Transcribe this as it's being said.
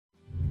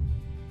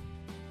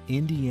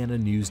Indiana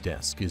News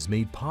Desk is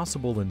made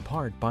possible in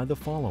part by the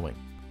following.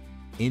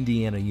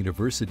 Indiana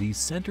University's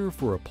Center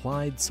for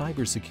Applied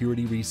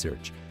Cybersecurity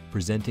Research,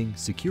 presenting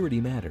Security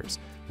Matters,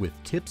 with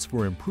tips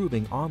for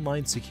improving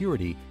online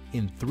security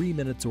in 3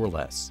 minutes or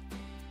less.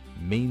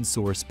 Main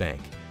Source Bank,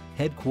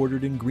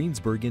 headquartered in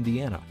Greensburg,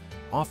 Indiana,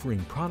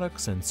 offering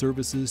products and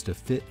services to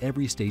fit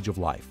every stage of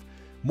life.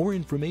 More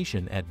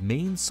information at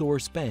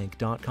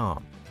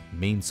mainsourcebank.com.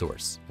 Main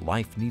Source,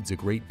 life needs a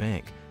great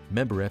bank.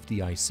 Member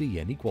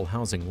FDIC and equal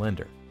housing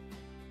lender.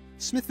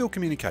 Smithville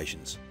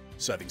Communications,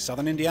 serving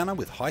Southern Indiana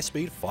with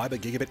high-speed fiber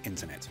gigabit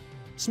internet.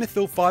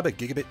 Smithville Fiber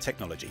Gigabit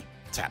Technology.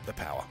 Tap the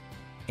power.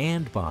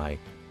 And by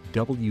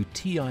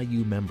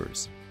WTIU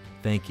members.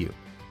 Thank you.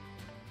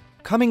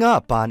 Coming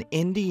up on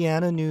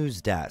Indiana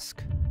News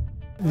Desk.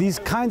 These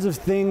kinds of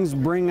things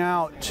bring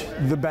out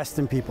the best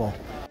in people.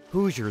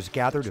 Hoosiers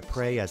gather to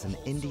pray as an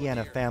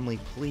Indiana family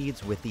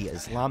pleads with the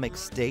Islamic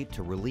State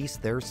to release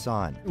their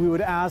son. We would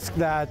ask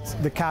that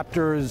the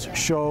captors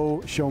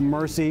show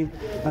mercy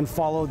and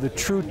follow the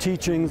true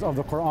teachings of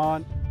the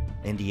Quran.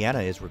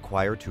 Indiana is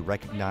required to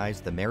recognize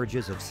the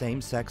marriages of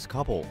same-sex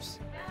couples.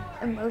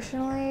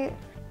 Emotionally,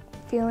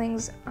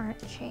 feelings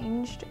aren't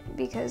changed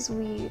because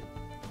we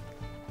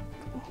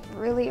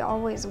really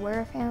always were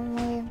a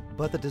family.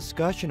 But the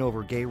discussion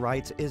over gay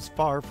rights is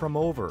far from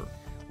over.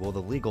 Will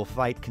the legal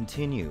fight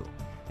continue?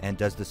 And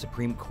does the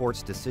Supreme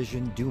Court's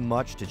decision do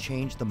much to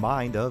change the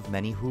mind of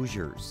many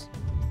Hoosiers?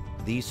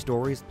 These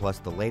stories, plus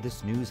the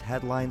latest news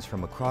headlines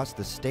from across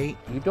the state.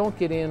 You don't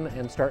get in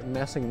and start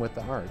messing with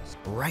the arts.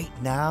 Right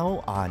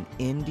now on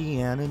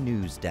Indiana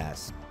News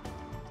Desk.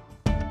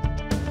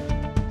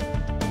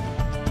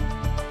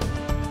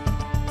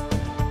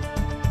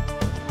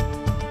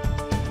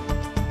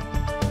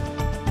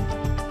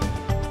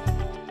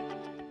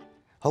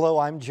 Hello,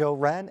 I'm Joe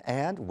Wren,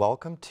 and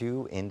welcome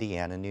to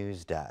Indiana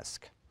News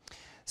Desk.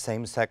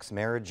 Same-sex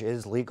marriage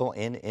is legal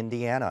in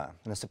Indiana.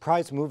 In a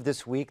surprise move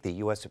this week, the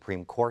U.S.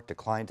 Supreme Court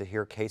declined to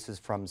hear cases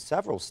from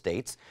several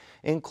states,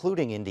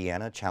 including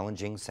Indiana,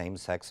 challenging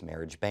same-sex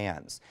marriage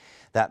bans.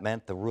 That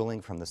meant the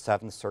ruling from the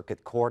 7th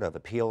Circuit Court of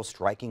Appeals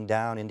striking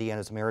down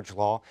Indiana's marriage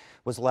law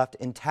was left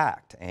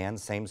intact, and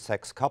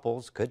same-sex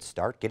couples could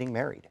start getting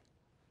married.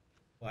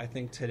 I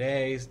think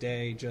today's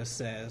day just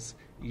says,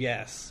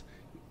 yes,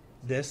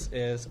 this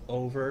is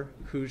over.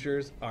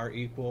 Hoosiers are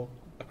equal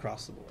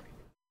across the board.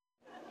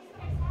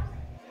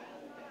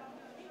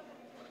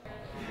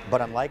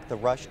 But unlike the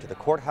rush to the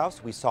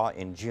courthouse we saw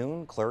in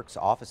June, clerks'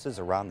 offices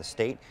around the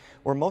state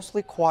were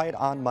mostly quiet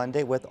on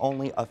Monday, with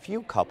only a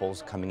few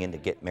couples coming in to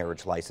get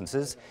marriage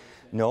licenses.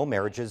 No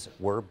marriages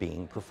were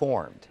being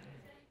performed.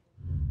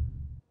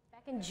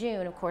 In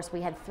June, of course, we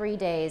had 3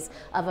 days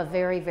of a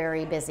very,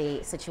 very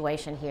busy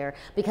situation here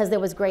because there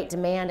was great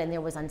demand and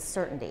there was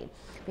uncertainty.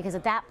 Because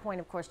at that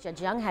point, of course,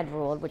 Judge Young had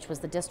ruled, which was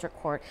the district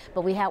court,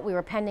 but we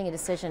were pending a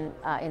decision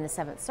in the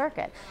 7th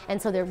Circuit. And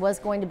so there was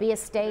going to be a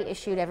stay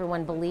issued,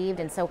 everyone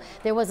believed, and so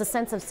there was a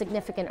sense of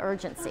significant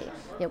urgency.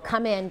 You know,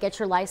 come in, get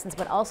your license,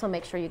 but also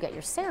make sure you get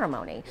your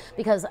ceremony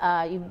because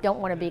you don't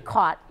want to be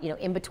caught, you know,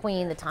 in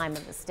between the time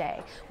of the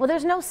stay. Well,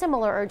 there's no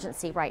similar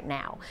urgency right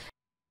now.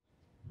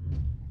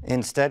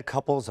 Instead,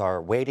 couples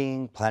are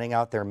waiting, planning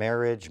out their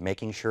marriage,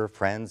 making sure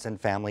friends and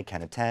family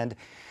can attend.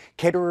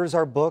 Caterers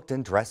are booked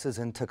and dresses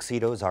and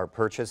tuxedos are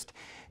purchased.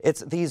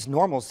 It's these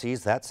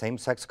normalcies that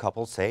same-sex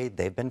couples say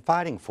they've been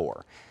fighting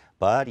for.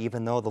 But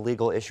even though the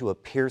legal issue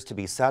appears to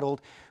be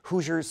settled,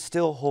 Hoosiers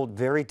still hold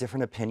very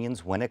different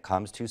opinions when it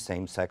comes to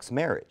same-sex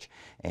marriage.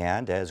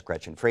 And as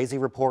Gretchen Frazee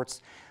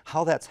reports,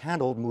 how that's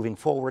handled moving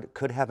forward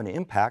could have an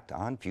impact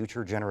on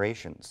future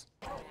generations.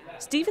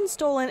 Stephen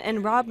Stolen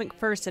and Rob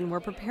McPherson were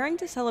preparing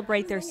to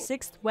celebrate their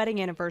 6th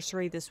wedding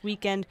anniversary this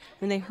weekend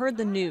when they heard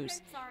the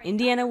news.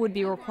 Indiana would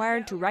be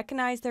required to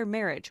recognize their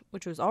marriage,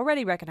 which was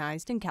already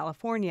recognized in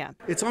California.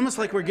 It's almost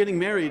like we're getting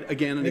married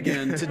again and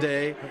again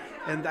today,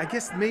 and I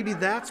guess maybe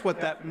that's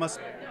what that must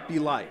be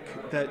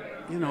like, that,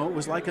 you know, it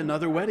was like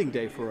another wedding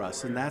day for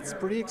us, and that's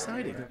pretty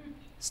exciting.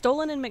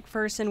 Stolen and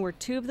McPherson were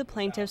 2 of the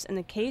plaintiffs in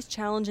the case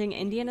challenging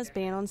Indiana's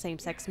ban on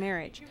same-sex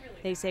marriage.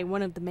 They say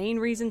one of the main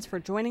reasons for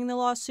joining the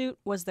lawsuit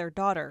was their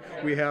daughter.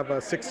 We have a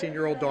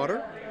 16-year-old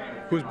daughter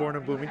who was born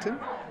in Bloomington.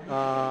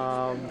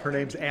 Her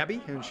name's Abby,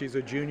 and she's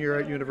a junior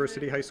at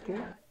University High School.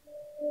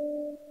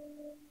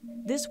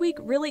 This week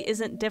really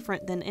isn't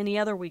different than any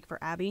other week for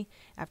Abby.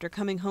 After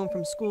coming home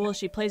from school,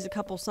 she plays a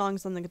couple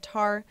songs on the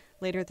guitar.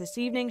 Later this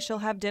evening, she'll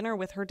have dinner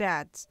with her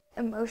dads.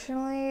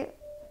 Emotionally,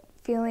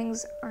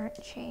 feelings aren't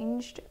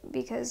changed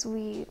because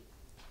we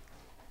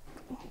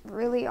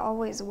really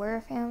always were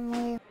a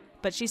family.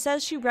 But she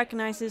says she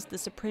recognizes the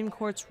Supreme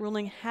Court's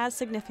ruling has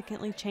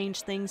significantly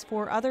changed things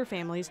for other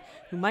families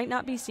who might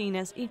not be seen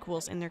as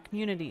equals in their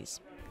communities.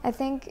 I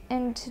think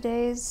in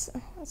today's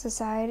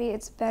society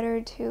it's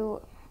better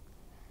to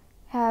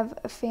have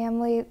a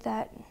family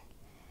that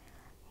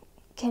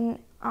can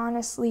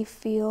honestly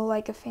feel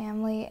like a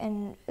family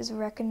and is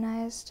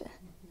recognized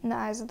in the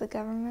eyes of the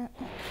government.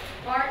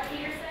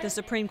 The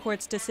Supreme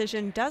Court's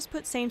decision does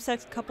put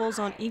same-sex couples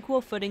on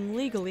equal footing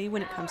legally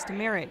when it comes to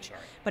marriage,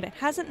 but it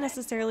hasn't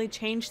necessarily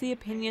changed the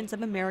opinions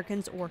of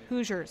Americans or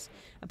Hoosiers.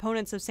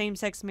 Opponents of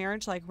same-sex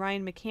marriage like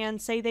Ryan McCann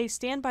say they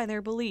stand by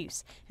their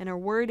beliefs and are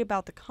worried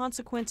about the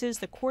consequences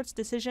the court's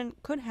decision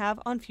could have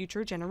on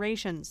future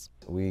generations.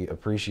 We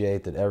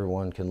appreciate that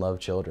everyone can love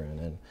children,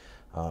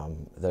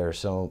 and there are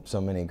so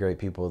many great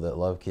people that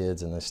love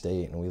kids in this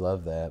state, and we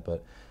love that,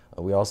 but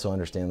we also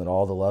understand that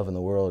all the love in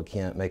the world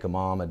can't make a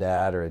mom a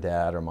dad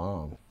or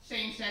mom.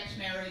 Same-sex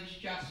marriage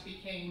just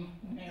became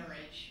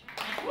marriage.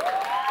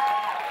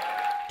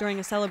 During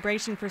a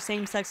celebration for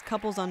same-sex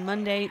couples on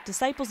Monday,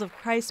 Disciples of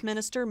Christ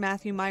minister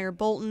Matthew Meyer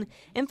Bolton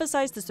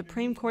emphasized the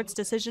Supreme Court's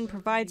decision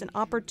provides an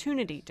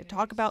opportunity to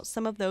talk about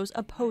some of those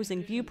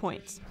opposing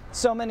viewpoints.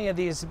 So many of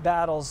these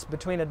battles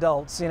between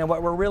adults,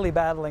 what we're really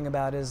battling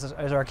about is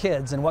our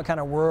kids and what kind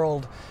of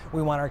world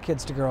we want our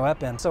kids to grow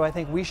up in. So I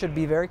think we should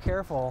be very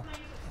careful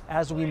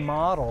as we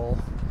model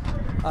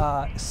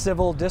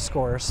civil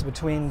discourse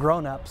between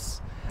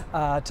grown-ups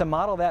to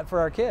model that for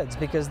our kids,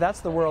 because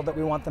that's the world that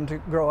we want them to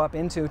grow up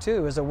into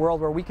too, is a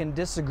world where we can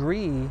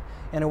disagree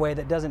in a way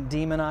that doesn't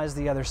demonize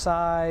the other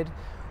side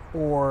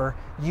or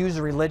use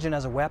religion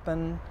as a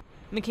weapon.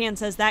 McCann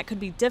says that could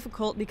be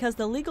difficult because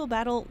the legal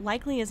battle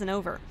likely isn't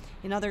over.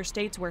 In other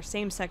states where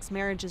same-sex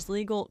marriage is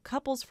legal,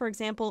 couples, for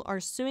example, are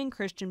suing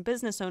Christian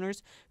business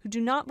owners who do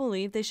not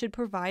believe they should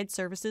provide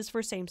services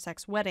for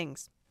same-sex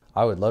weddings.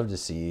 I would love to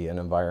see an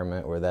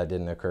environment where that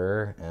didn't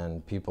occur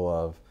and people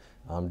of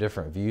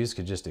different views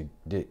could just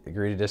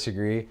agree to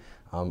disagree.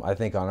 I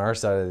think on our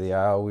side of the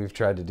aisle we've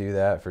tried to do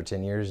that for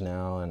 10 years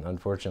now, and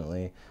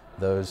unfortunately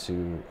those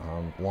who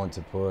want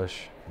to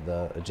push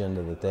the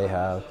agenda that they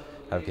have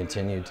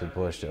continued to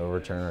push to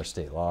overturn our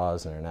state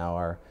laws and are now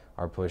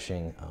are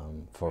pushing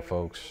for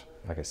folks,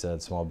 like I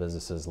said, small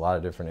businesses, a lot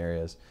of different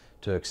areas,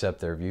 to accept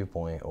their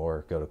viewpoint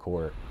or go to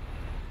court.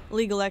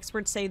 Legal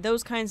experts say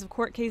those kinds of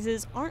court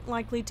cases aren't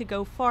likely to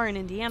go far in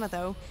Indiana,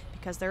 though,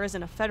 because there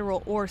isn't a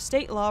federal or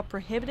state law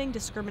prohibiting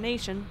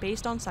discrimination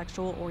based on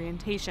sexual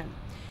orientation.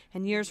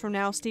 And years from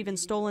now, Stephen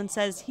Stolen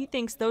says he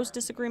thinks those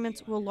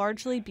disagreements will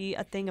largely be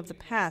a thing of the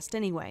past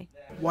anyway.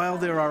 While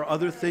there are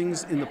other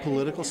things in the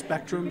political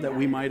spectrum that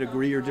we might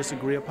agree or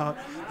disagree about,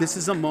 this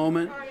is a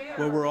moment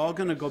where we're all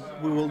going to go,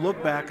 we will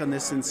look back on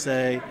this and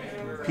say,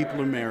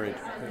 people are married.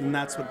 And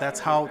that's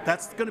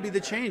going to be the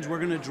change. We're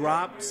going to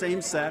drop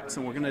same-sex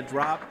and we're going to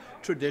drop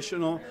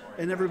traditional,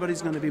 and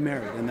everybody's going to be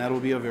married, and that'll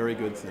be a very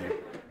good thing.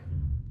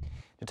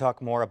 To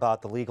talk more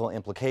about the legal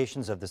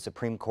implications of the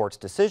Supreme Court's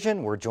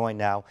decision, we're joined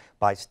now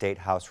by State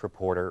House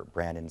reporter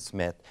Brandon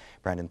Smith.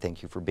 Brandon,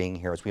 thank you for being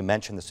here. As we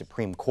mentioned, the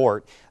Supreme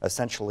Court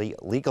essentially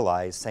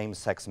legalized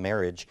same-sex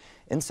marriage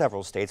in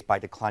several states by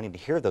declining to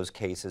hear those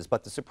cases,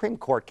 but the Supreme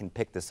Court can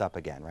pick this up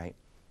again, right?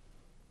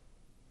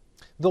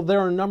 Though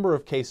there are a number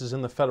of cases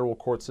in the federal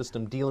court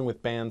system dealing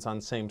with bans on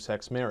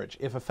same-sex marriage.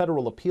 If a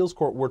federal appeals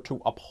court were to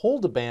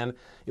uphold a ban,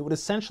 it would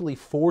essentially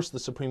force the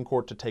Supreme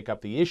Court to take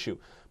up the issue.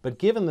 But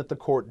given that the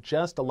court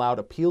just allowed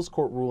appeals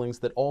court rulings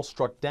that all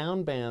struck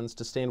down bans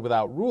to stand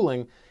without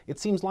ruling, it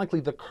seems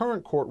likely the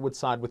current court would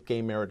side with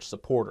gay marriage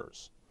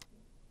supporters.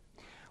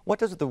 What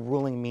does the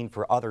ruling mean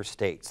for other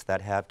states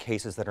that have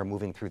cases that are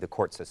moving through the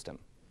court system?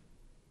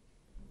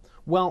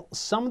 Well,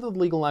 some of the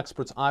legal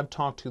experts I've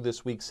talked to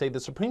this week say the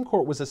Supreme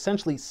Court was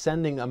essentially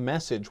sending a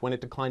message when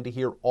it declined to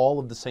hear all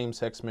of the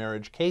same-sex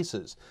marriage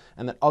cases,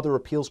 and that other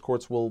appeals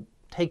courts will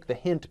take the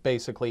hint,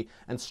 basically,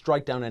 and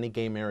strike down any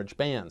gay marriage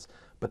bans.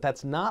 But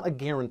that's not a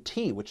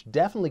guarantee, which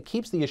definitely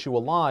keeps the issue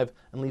alive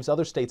and leaves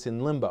other states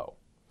in limbo.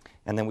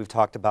 And then we've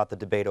talked about the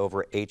debate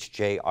over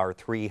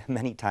HJR3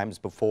 many times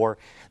before.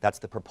 That's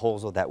the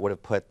proposal that would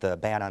have put the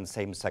ban on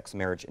same-sex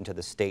marriage into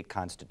the state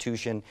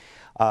constitution.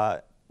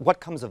 What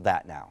comes of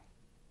that now?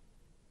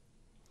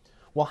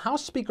 Well,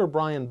 House Speaker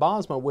Brian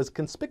Bosma was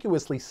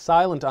conspicuously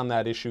silent on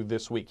that issue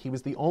this week. He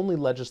was the only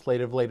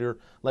legislative leader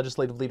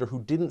who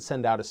didn't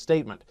send out a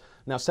statement.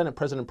 Now, Senate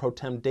President Pro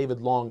Tem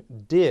David Long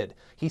did.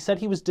 He said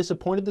he was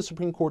disappointed the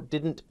Supreme Court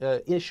didn't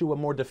issue a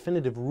more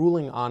definitive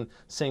ruling on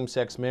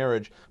same-sex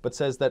marriage, but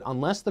says that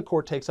unless the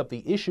court takes up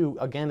the issue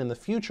again in the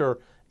future,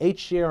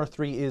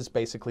 HJR3 is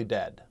basically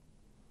dead.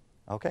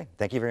 Okay.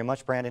 Thank you very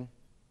much, Brandon.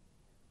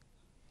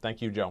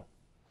 Thank you, Joe.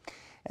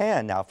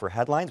 And now for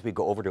headlines, we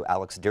go over to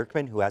Alex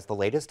Dirkman, who has the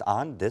latest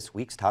on this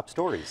week's top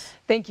stories.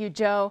 Thank you,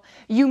 Joe.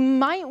 You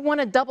might want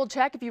to double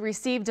check if you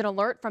received an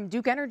alert from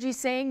Duke Energy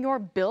saying your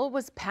bill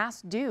was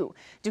past due.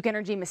 Duke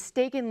Energy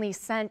mistakenly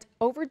sent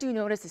overdue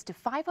notices to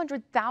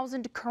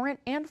 500,000 current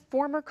and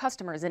former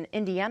customers in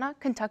Indiana,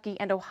 Kentucky,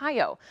 and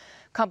Ohio.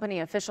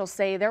 Company officials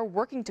say they're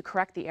working to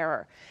correct the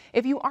error.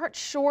 If you aren't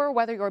sure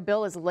whether your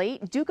bill is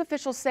late, Duke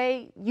officials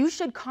say you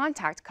should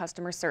contact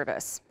customer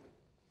service.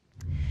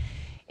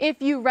 If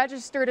you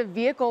registered a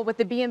vehicle with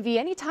the BMV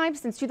anytime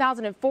since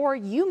 2004,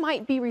 you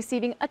might be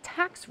receiving a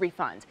tax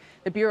refund.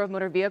 The Bureau of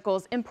Motor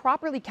Vehicles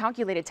improperly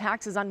calculated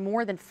taxes on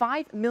more than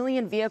 5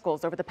 million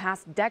vehicles over the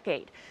past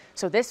decade.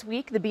 So this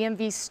week, the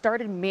BMV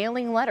started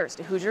mailing letters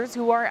to Hoosiers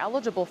who are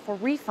eligible for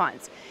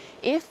refunds.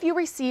 If you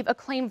receive a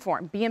claim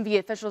form, BMV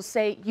officials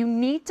say you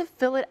need to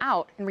fill it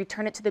out and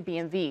return it to the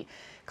BMV.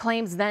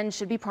 Claims then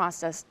should be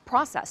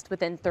processed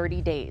within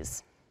 30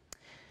 days.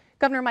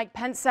 Governor Mike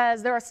Pence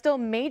says there are still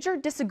major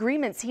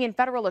disagreements he and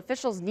federal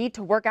officials need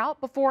to work out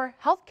before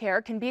health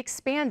care can be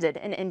expanded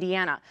in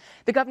Indiana.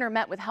 The governor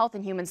met with Health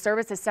and Human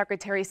Services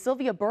Secretary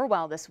Sylvia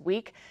Burwell this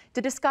week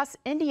to discuss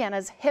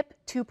Indiana's HIP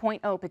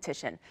 2.0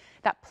 petition.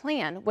 That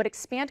plan would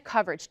expand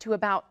coverage to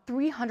about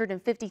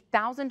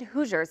 350,000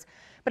 Hoosiers,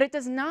 but it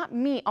does not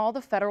meet all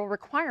the federal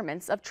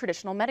requirements of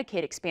traditional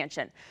Medicaid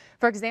expansion.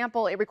 For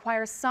example, it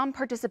requires some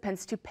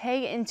participants to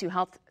pay into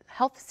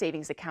health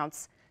savings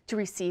accounts to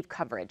receive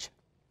coverage.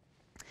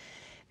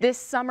 This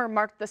summer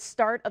marked the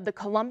start of the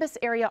Columbus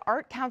Area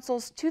Art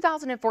Council's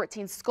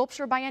 2014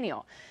 Sculpture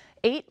Biennial.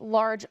 8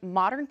 large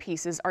modern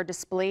pieces are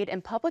displayed in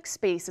public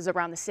spaces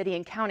around the city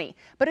and county.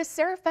 But as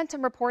Sarah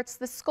Fenton reports,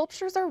 the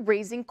sculptures are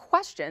raising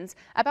questions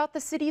about the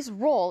city's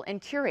role in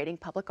curating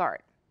public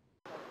art.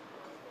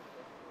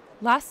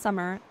 Last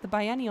summer, the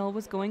biennial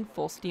was going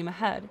full steam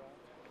ahead.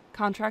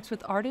 Contracts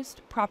with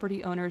artists,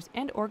 property owners,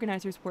 and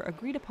organizers were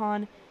agreed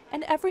upon,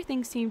 and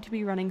everything seemed to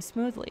be running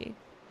smoothly.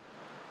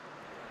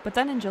 But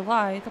then in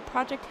July, the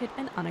project hit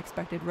an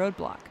unexpected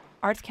roadblock.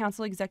 Arts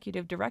Council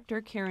Executive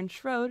Director Karen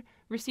Schroed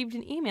received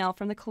an email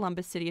from the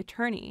Columbus City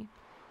Attorney.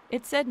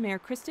 It said Mayor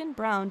Kristen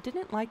Brown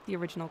didn't like the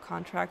original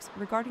contracts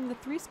regarding the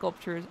 3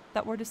 sculptures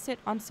that were to sit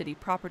on city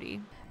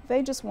property.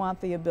 They just want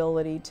the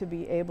ability to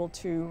be able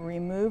to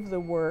remove the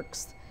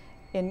works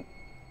in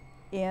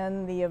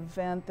the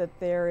event that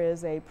there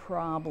is a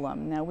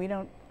problem. Now, we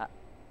don't,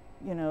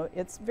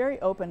 it's very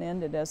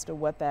open-ended as to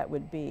what that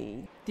would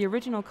be. The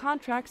original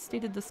contract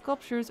stated the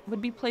sculptures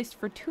would be placed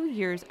for 2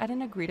 years at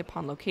an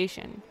agreed-upon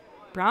location.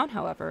 Brown,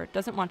 however,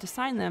 doesn't want to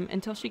sign them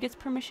until she gets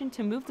permission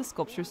to move the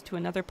sculptures to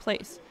another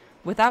place,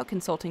 without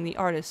consulting the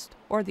artist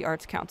or the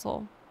Arts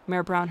Council.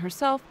 Mayor Brown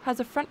herself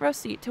has a front-row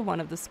seat to one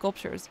of the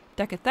sculptures.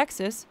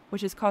 Deccathexis,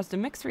 which has caused a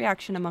mixed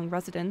reaction among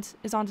residents,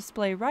 is on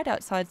display right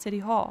outside City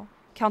Hall.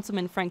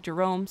 Councilman Frank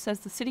Jerome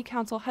says the City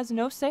Council has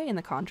no say in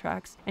the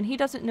contracts, and he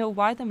doesn't know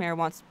why the mayor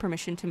wants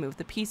permission to move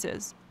the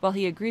pieces. While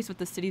he agrees with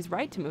the city's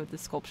right to move the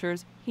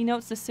sculptures, he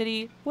notes the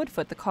city would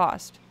foot the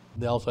cost.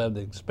 They also have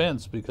the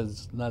expense because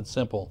it's not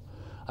simple.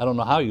 I don't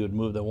know how you would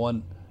move the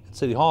one at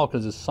City Hall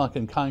because it's sunk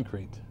in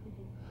concrete.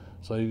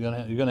 So you're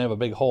gonna have a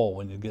big hole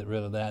when you get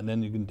rid of that, and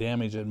then you can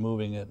damage it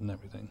moving it and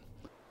everything.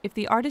 If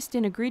the artist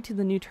didn't agree to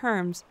the new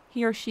terms,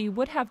 he or she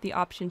would have the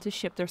option to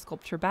ship their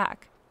sculpture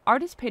back.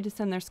 Artists pay to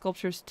send their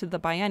sculptures to the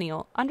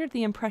biennial under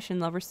the impression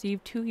they'll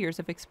receive 2 years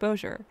of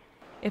exposure.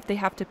 If they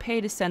have to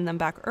pay to send them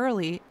back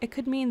early, it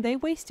could mean they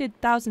wasted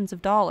thousands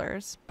of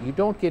dollars. You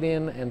don't get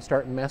in and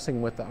start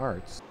messing with the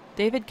arts.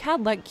 David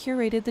Cadleck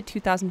curated the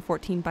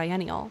 2014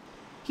 biennial.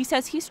 He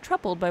says he's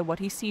troubled by what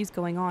he sees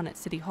going on at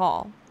City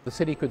Hall. The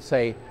city could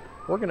say,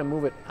 we're going to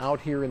move it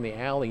out here in the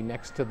alley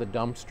next to the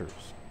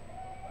dumpsters.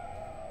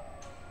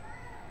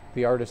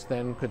 The artist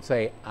then could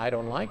say, I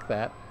don't like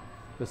that.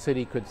 The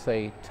city could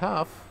say,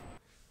 tough.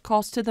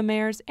 Calls to the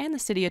mayor's and the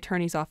city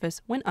attorney's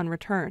office went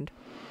unreturned.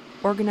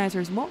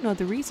 Organizers won't know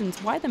the reasons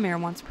why the mayor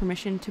wants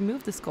permission to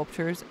move the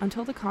sculptures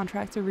until the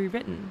contracts are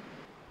rewritten.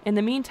 In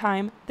the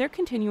meantime, they're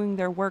continuing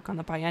their work on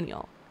the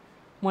biennial.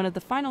 One of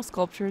the final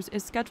sculptures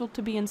is scheduled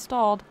to be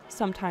installed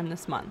sometime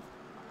this month.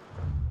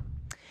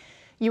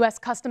 U.S.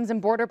 Customs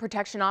and Border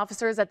Protection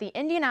officers at the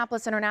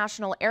Indianapolis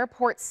International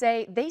Airport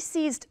say they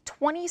seized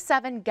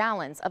 27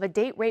 gallons of a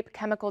date rape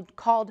chemical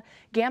called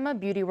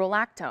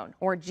gamma-butyrolactone,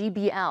 or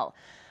GBL.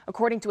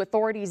 According to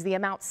authorities, the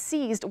amount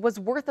seized was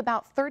worth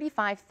about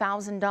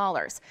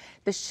 $35,000.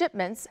 The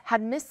shipments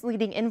had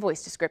misleading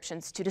invoice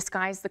descriptions to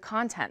disguise the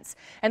contents,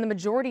 and the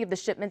majority of the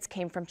shipments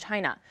came from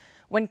China.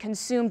 When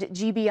consumed,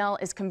 GBL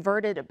is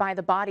converted by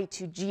the body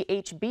to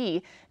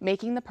GHB,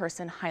 making the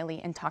person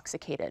highly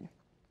intoxicated.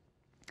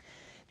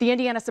 The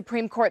Indiana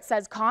Supreme Court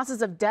says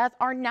causes of death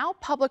are now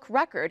public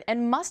record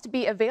and must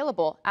be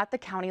available at the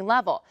county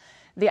level.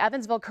 The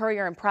Evansville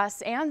Courier and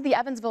Press and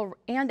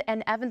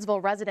an Evansville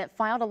resident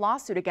filed a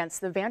lawsuit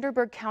against the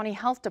Vanderburgh County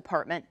Health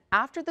Department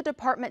after the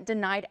department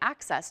denied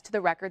access to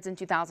the records in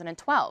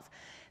 2012.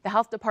 The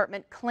health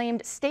department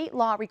claimed state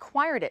law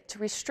required it to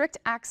restrict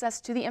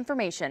access to the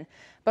information,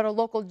 but a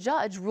local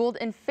judge ruled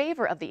in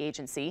favor of the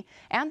agency,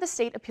 and the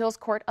state appeals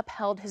court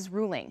upheld his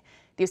ruling.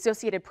 The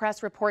Associated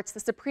Press reports the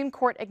Supreme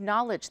Court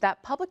acknowledged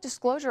that public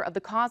disclosure of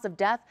the cause of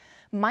death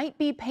might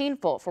be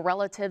painful for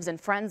relatives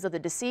and friends of the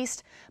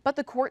deceased, but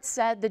the court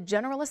said the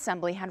General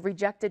Assembly had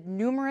rejected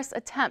numerous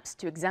attempts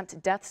to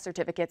exempt death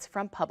certificates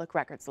from public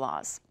records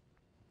laws.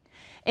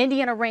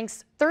 Indiana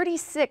ranks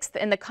 36th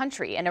in the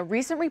country in a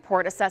recent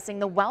report assessing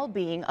the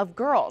well-being of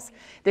girls.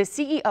 The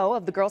CEO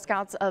of the Girl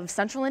Scouts of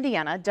Central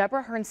Indiana,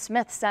 Deborah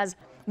Hearn-Smith, says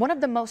one of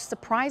the most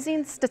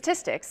surprising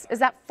statistics is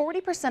that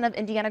 40% of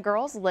Indiana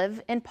girls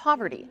live in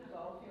poverty.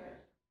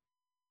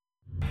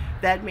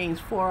 That means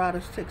 4 out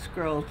of 6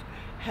 girls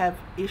have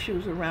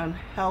issues around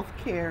health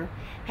care,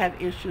 have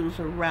issues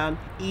around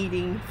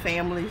eating,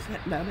 families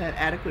not have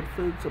adequate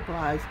food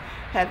supplies,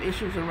 have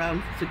issues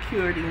around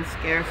security and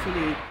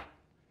scarcity.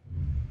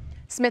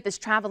 Smith is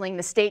traveling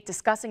the state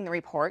discussing the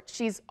report.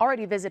 She's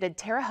already visited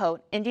Terre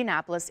Haute,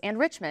 Indianapolis, and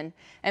Richmond,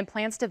 and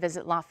plans to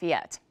visit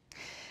Lafayette.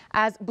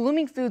 As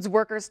Blooming Foods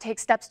workers take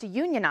steps to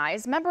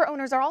unionize, member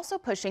owners are also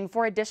pushing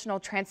for additional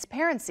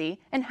transparency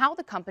in how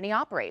the company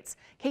operates.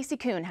 Casey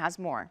Kuhn has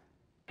more.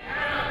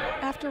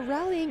 After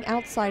rallying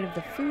outside of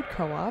the food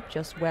co-op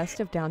just west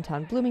of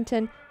downtown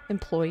Bloomington,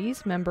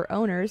 employees, member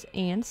owners,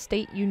 and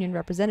state union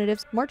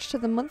representatives marched to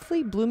the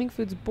monthly Blooming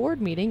Foods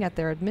board meeting at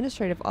their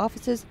administrative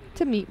offices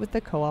to meet with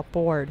the co-op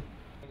board.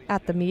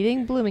 At the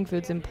meeting, Blooming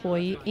Foods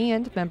employee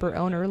and member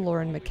owner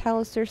Lauren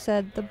McAllister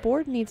said the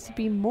board needs to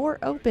be more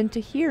open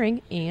to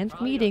hearing and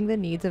meeting the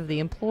needs of the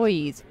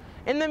employees.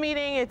 In the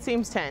meeting, it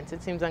seems tense,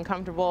 it seems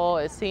uncomfortable,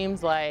 it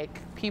seems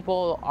like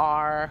people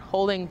are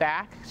holding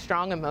back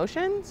strong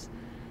emotions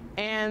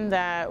and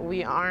that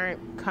we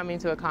aren't coming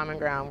to a common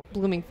ground.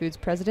 Blooming Foods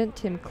president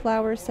Tim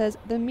Clower says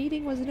the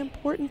meeting was an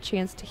important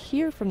chance to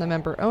hear from the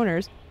member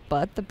owners,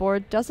 but the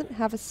board doesn't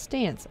have a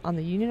stance on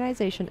the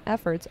unionization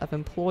efforts of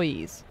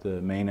employees.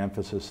 The main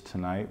emphasis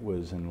tonight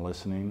was in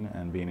listening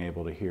and being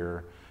able to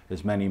hear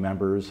as many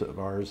members of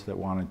ours that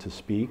wanted to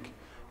speak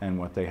and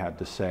what they had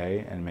to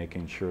say, and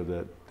making sure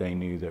that they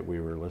knew that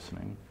we were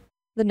listening.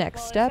 The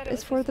next step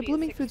is for the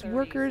Blooming Foods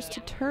workers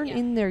to turn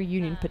in their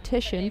union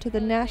petition to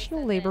the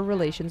National Labor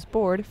Relations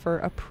Board for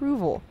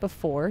approval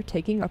before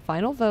taking a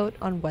final vote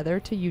on whether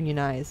to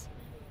unionize.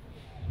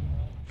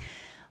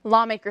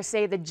 Lawmakers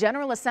say the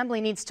General Assembly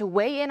needs to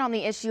weigh in on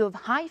the issue of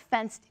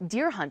high-fenced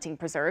deer hunting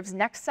preserves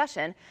next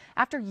session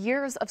after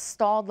years of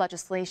stalled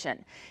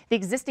legislation. The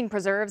existing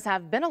preserves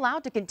have been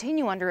allowed to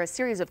continue under a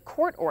series of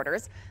court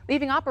orders,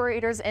 leaving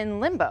operators in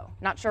limbo,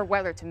 not sure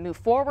whether to move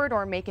forward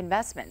or make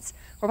investments.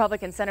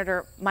 Republican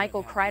Senator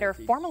Michael Kreider,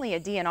 formerly a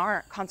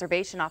DNR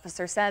conservation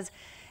officer, says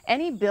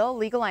any bill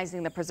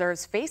legalizing the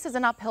preserves faces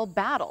an uphill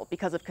battle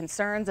because of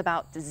concerns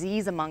about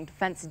disease among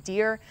fenced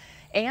deer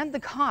and the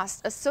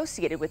cost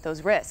associated with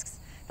those risks.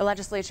 The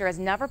legislature has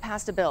never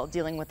passed a bill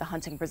dealing with the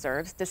hunting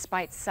preserves,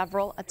 despite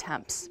several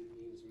attempts.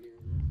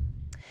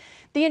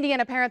 The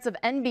Indiana parents of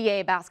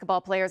NBA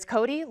basketball players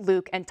Cody,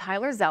 Luke, and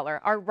Tyler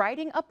Zeller are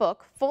writing a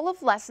book full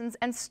of lessons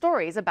and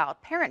stories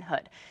about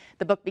parenthood.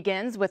 The book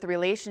begins with the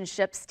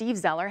relationship Steve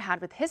Zeller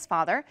had with his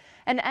father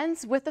and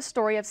ends with the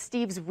story of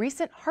Steve's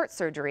recent heart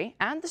surgery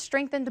and the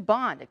strengthened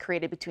bond it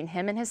created between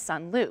him and his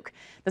son Luke.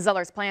 The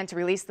Zellers plan to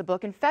release the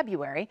book in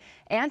February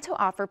and to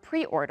offer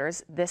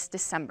pre-orders this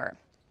December.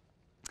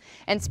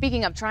 And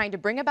speaking of trying to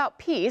bring about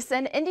peace,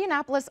 an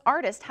Indianapolis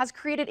artist has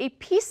created a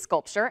peace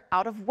sculpture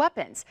out of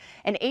weapons.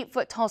 An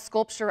 8-foot-tall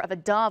sculpture of a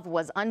dove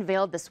was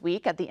unveiled this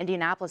week at the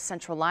Indianapolis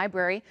Central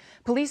Library.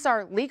 Police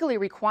are legally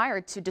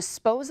required to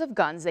dispose of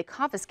guns they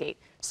confiscate.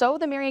 So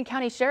the Marion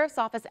County Sheriff's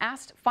Office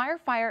asked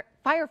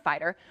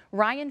firefighter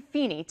Ryan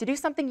Feeney to do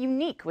something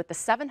unique with the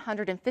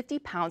 750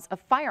 pounds of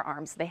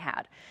firearms they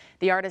had.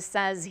 The artist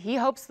says he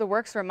hopes the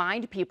works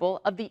remind people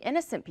of the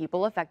innocent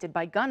people affected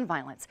by gun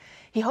violence.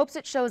 He hopes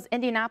it shows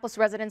Indianapolis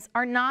residents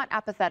are not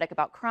apathetic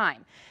about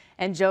crime.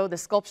 And Joe, the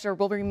sculpture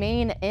will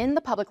remain in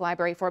the public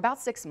library for about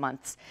 6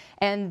 months,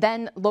 and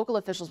then local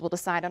officials will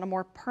decide on a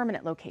more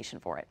permanent location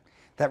for it.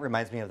 That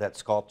reminds me of that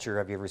sculpture.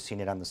 Have you ever seen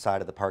it on the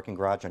side of the parking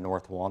garage on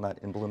North Walnut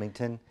in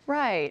Bloomington?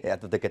 Right. Yeah,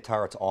 the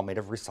guitar, it's all made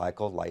of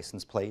recycled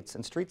license plates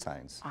and street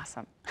signs.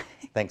 Awesome.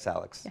 Thanks,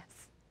 Alex. Yes.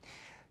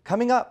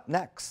 Coming up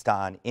next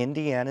on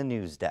Indiana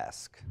News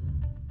Desk.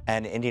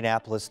 An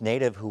Indianapolis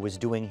native who was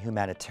doing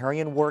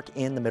humanitarian work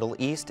in the Middle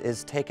East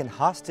is taken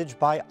hostage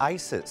by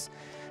ISIS.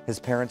 His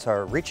parents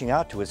are reaching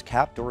out to his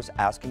captors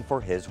asking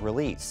for his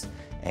release.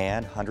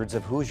 And hundreds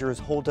of Hoosiers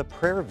hold a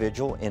prayer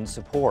vigil in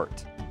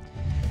support.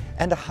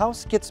 And a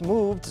house gets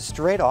moved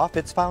straight off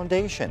its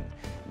foundation.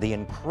 The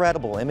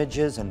incredible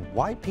images and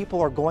why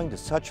people are going to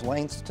such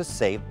lengths to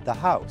save the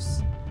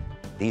house.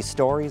 These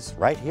stories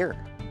right here.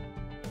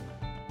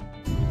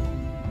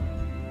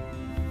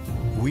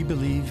 We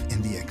believe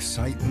in the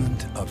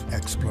excitement of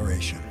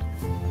exploration,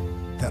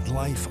 that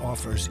life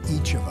offers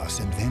each of us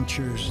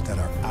adventures that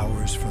are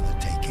ours for the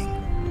taking.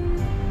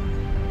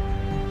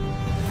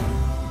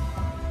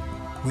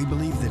 We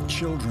believe that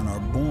children are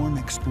born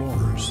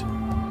explorers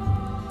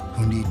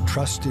who need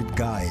trusted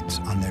guides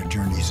on their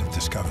journeys of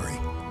discovery.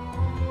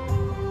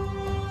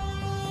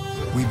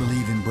 We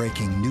believe in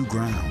breaking new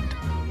ground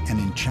and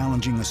in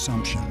challenging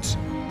assumptions,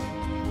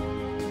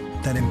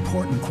 that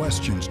important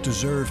questions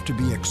deserve to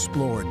be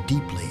explored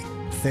deeply,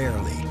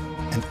 fairly,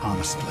 and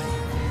honestly.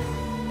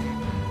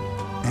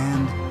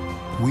 And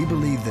we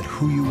believe that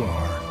who you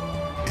are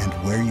and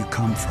where you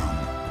come from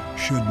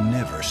should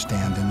never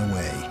stand in the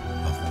way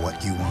of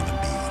what you want to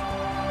be.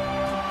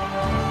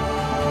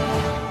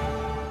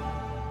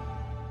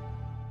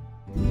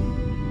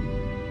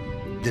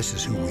 This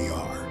is who we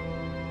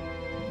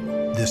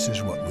are. This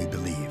is what we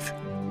believe.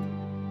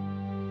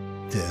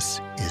 This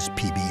is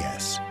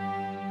PBS.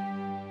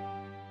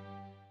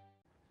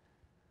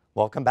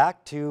 Welcome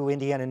back to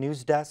Indiana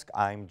News Desk.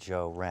 I'm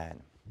Joe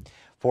Wren.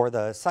 For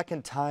the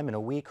second time in a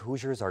week,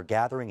 Hoosiers are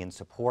gathering in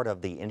support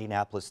of the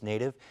Indianapolis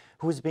native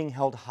who is being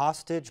held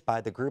hostage by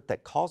the group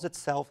that calls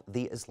itself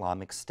the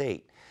Islamic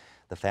State.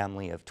 The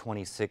family of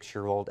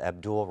 26-year-old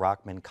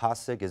Abdul-Rahman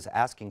is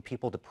asking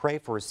people to pray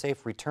for a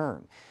safe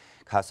return.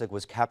 Kasig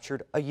was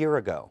captured a year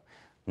ago.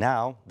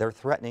 Now they're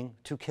threatening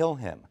to kill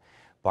him.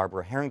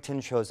 Barbara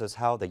Harrington shows us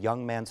how the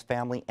young man's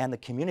family and the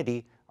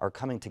community are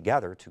coming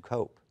together to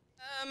cope.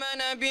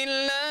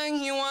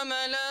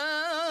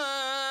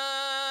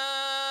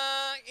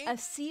 A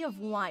sea of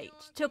light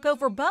took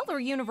over Butler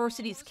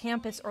University's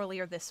campus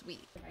earlier this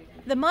week.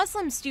 The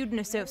Muslim Student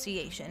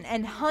Association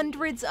and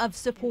hundreds of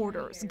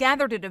supporters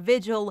gathered at a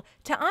vigil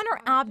to honor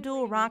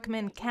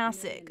Abdul-Rahman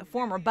Kasig, a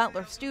former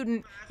Butler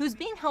student who's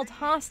being held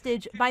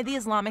hostage by the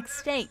Islamic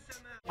State.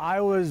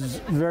 I was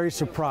very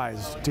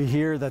surprised to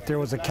hear that there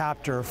was a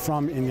captor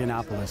from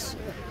Indianapolis.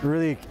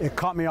 It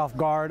caught me off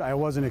guard. I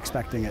wasn't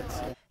expecting it.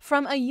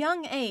 From a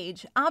young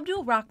age,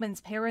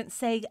 Abdul-Rahman's parents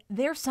say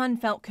their son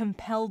felt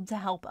compelled to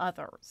help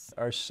others.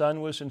 Our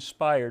son was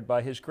inspired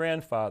by his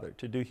grandfather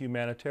to do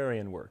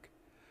humanitarian work.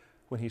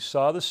 When he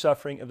saw the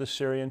suffering of the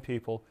Syrian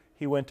people,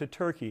 he went to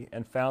Turkey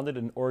and founded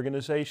an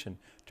organization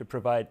to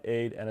provide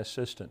aid and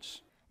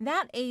assistance.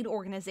 That aid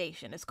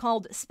organization is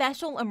called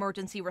Special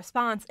Emergency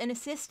Response and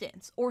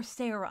Assistance, or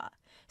SARA.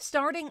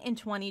 Starting in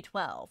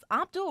 2012,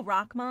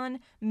 Abdul-Rahman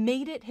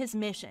made it his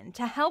mission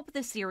to help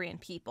the Syrian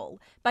people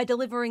by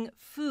delivering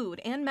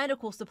food and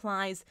medical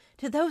supplies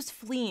to those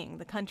fleeing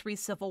the country's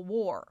civil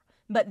war.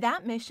 But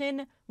that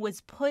mission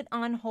was put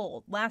on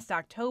hold last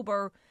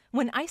October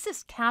when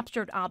ISIS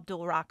captured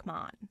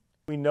Abdul-Rahman.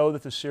 We know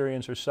that the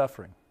Syrians are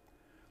suffering.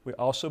 We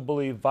also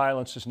believe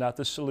violence is not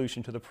the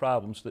solution to the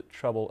problems that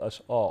trouble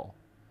us all.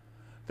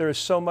 There is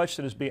so much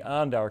that is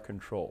beyond our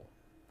control.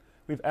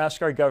 We've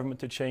asked our government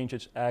to change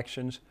its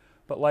actions,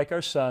 but like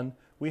our son,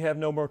 we have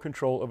no more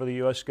control over the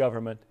U.S.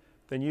 government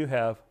than you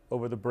have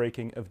over the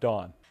breaking of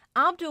dawn.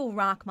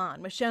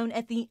 Abdul-Rahman was shown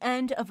at the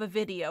end of a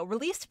video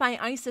released by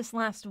ISIS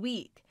last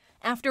week.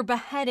 After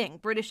beheading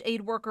British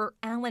aid worker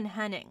Alan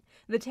Henning,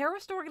 the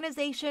terrorist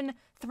organization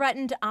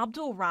threatened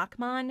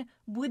Abdul-Rahman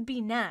would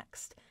be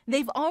next.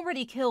 They've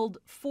already killed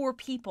 4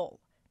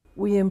 people.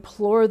 We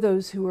implore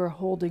those who are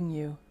holding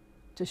you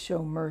to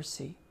show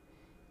mercy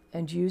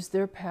and use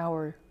their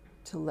power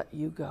to let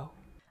you go.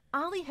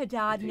 Ali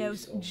Haddad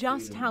knows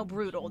just how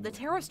brutal the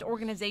terrorist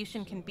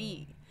organization can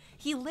be.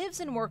 He lives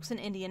and works in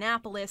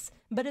Indianapolis,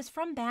 but is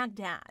from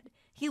Baghdad.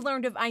 He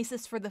learned of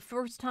ISIS for the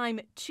first time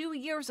 2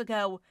 years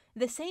ago,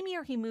 the same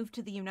year he moved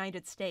to the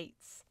United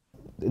States.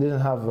 They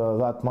didn't have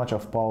that much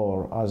of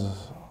power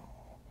as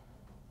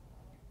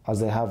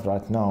they have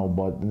right now,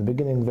 but in the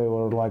beginning they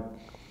were like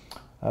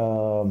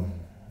a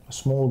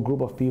small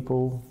group of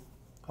people,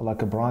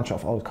 like a branch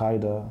of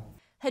Al-Qaeda.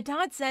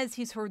 Haddad says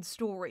he's heard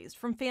stories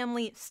from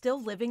family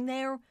still living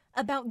there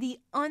about the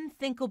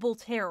unthinkable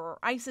terror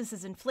ISIS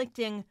is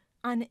inflicting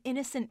on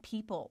innocent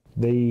people.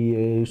 They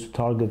used to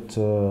target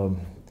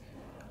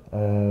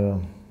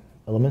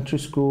elementary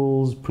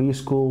schools,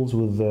 preschools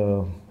with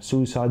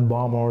suicide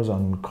bombers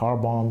and car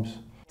bombs.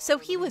 So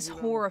he was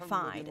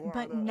horrified,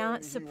 but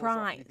not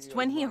surprised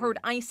when he heard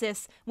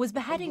ISIS was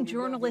beheading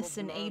journalists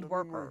and aid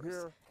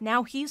workers.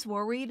 Now he's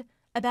worried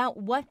about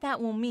what that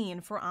will mean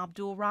for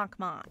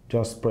Abdul-Rahman.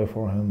 Just pray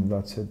for him,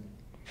 that's it.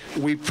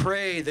 We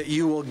pray that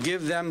you will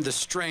give them the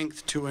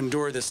strength to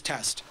endure this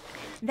test.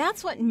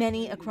 That's what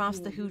many across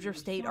the Hoosier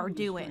State are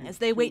doing as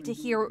they wait to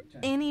hear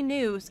any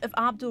news of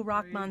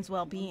Abdul-Rahman's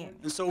well-being.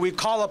 And so we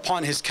call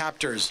upon his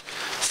captors,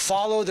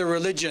 follow the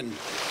religion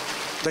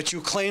that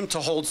you claim to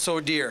hold so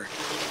dear,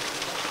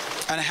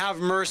 and have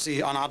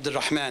mercy on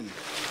Abdul-Rahman.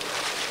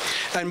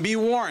 And be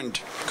warned,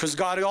 because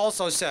God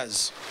also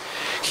says,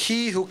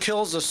 he who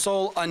kills a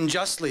soul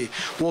unjustly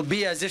will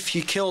be as if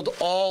he killed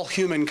all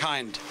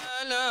humankind.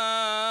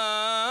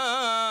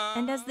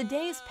 And as the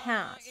days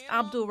pass,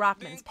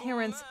 Abdul-Rahman's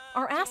parents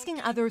are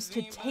asking others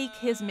to take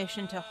his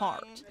mission to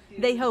heart.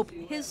 They hope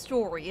his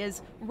story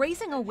is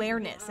raising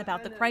awareness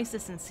about the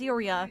crisis in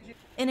Syria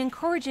and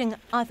encouraging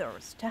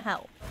others to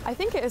help. I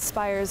think it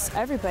inspires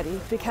everybody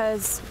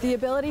because the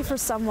ability for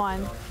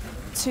someone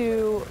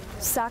to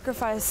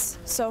sacrifice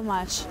so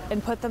much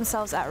and put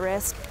themselves at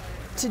risk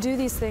to do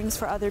these things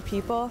for other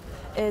people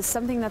is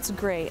something that's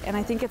great, and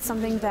I think it's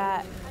something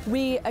that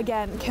we,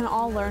 again, can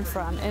all learn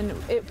from, and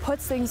it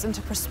puts things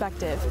into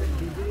perspective.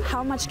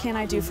 How much can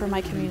I do for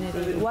my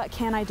community? What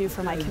can I do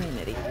for my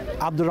community?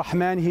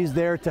 Abdul-Rahman, he's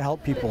there to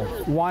help people.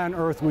 Why on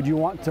earth would you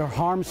want to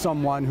harm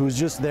someone who's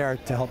just there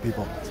to help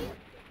people?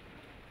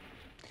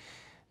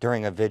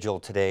 During a vigil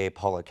today,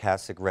 Paula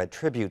Kasig read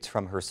tributes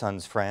from her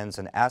son's friends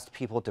and asked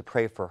people to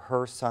pray for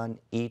her son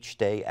each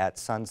day at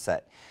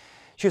sunset.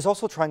 She is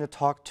also trying to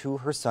talk to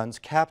her son's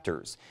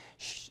captors.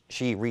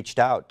 She reached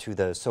out to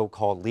the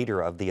so-called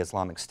leader of the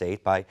Islamic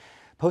State by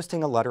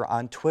posting a letter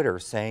on Twitter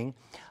saying,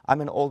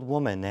 "I'm an old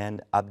woman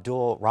and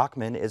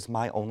Abdul-Rahman is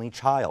my only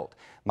child.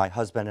 My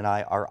husband and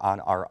I are on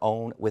our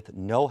own with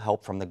no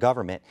help from the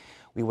government.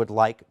 We would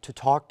like to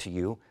talk to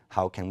you.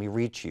 How can we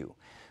reach you?"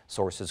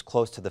 Sources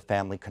close to the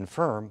family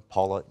confirm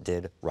Paula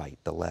did write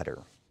the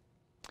letter.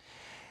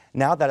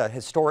 Now that a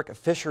historic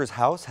Fisher's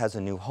house has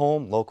a new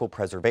home, local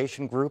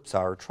preservation groups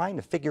are trying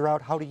to figure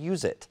out how to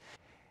use it.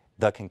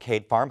 The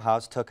Kincaid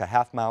farmhouse took a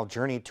half-mile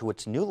journey to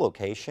its new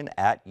location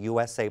at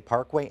USA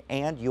Parkway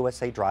and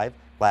USA Drive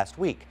last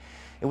week.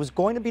 It was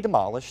going to be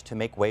demolished to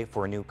make way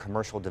for a new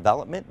commercial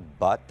development,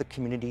 but the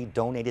community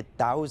donated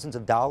thousands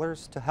of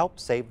dollars to help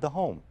save the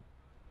home.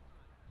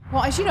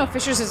 Well, as you know,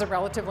 Fishers is a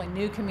relatively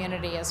new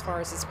community as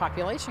far as its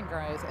population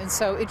growth, and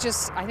so it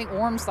just, I think,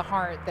 warms the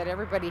heart that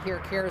everybody here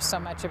cares so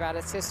much about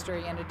its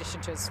history in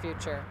addition to its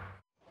future.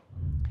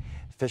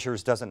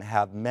 Fishers doesn't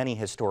have many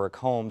historic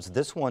homes.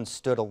 This one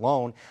stood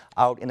alone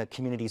out in a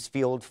community's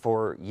field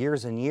for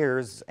years and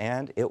years,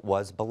 and it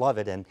was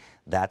beloved, and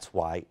that's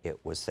why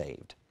it was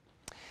saved.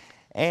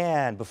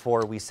 And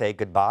before we say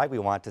goodbye, we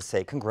want to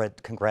say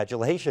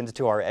congratulations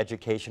to our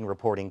education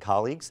reporting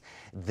colleagues.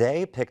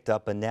 They picked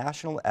up a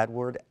National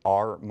Edward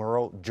R.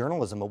 Murrow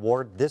Journalism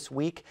Award this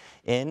week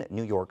in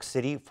New York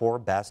City for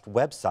Best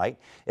Website.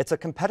 It's a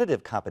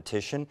competitive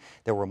competition.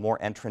 There were more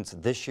entrants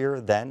this year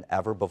than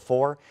ever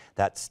before.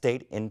 That's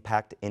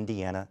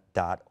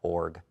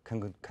stateimpactindiana.org.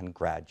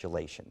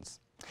 Congratulations.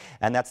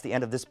 And that's the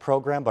end of this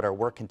program, but our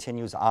work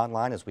continues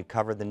online as we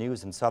cover the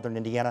news in Southern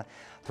Indiana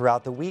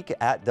throughout the week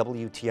at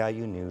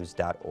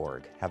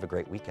WTIUnews.org. Have a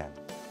great weekend.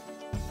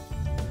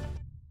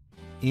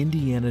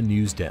 Indiana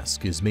News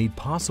Desk is made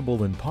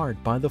possible in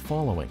part by the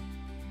following: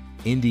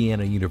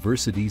 Indiana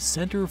University's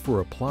Center for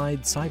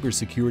Applied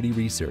Cybersecurity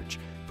Research,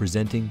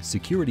 presenting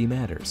Security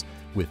Matters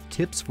with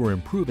tips for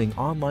improving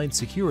online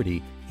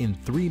security in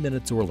 3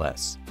 minutes or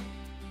less.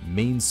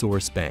 Main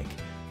Source Bank,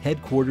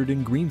 headquartered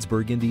in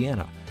Greensburg,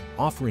 Indiana,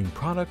 offering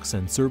products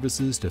and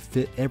services to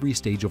fit every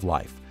stage of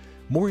life.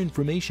 More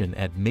information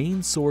at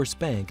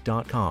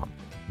mainsourcebank.com.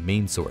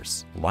 Main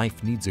Source,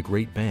 life needs a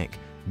great bank.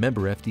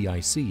 Member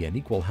FDIC and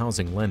equal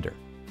housing lender.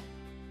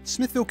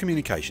 Smithville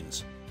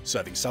Communications,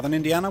 serving Southern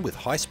Indiana with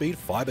high-speed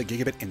fiber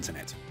gigabit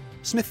internet.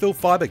 Smithville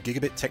Fiber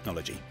Gigabit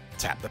Technology.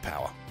 Tap the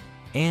power.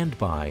 And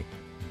by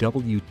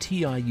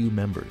WTIU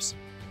members.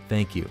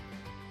 Thank you.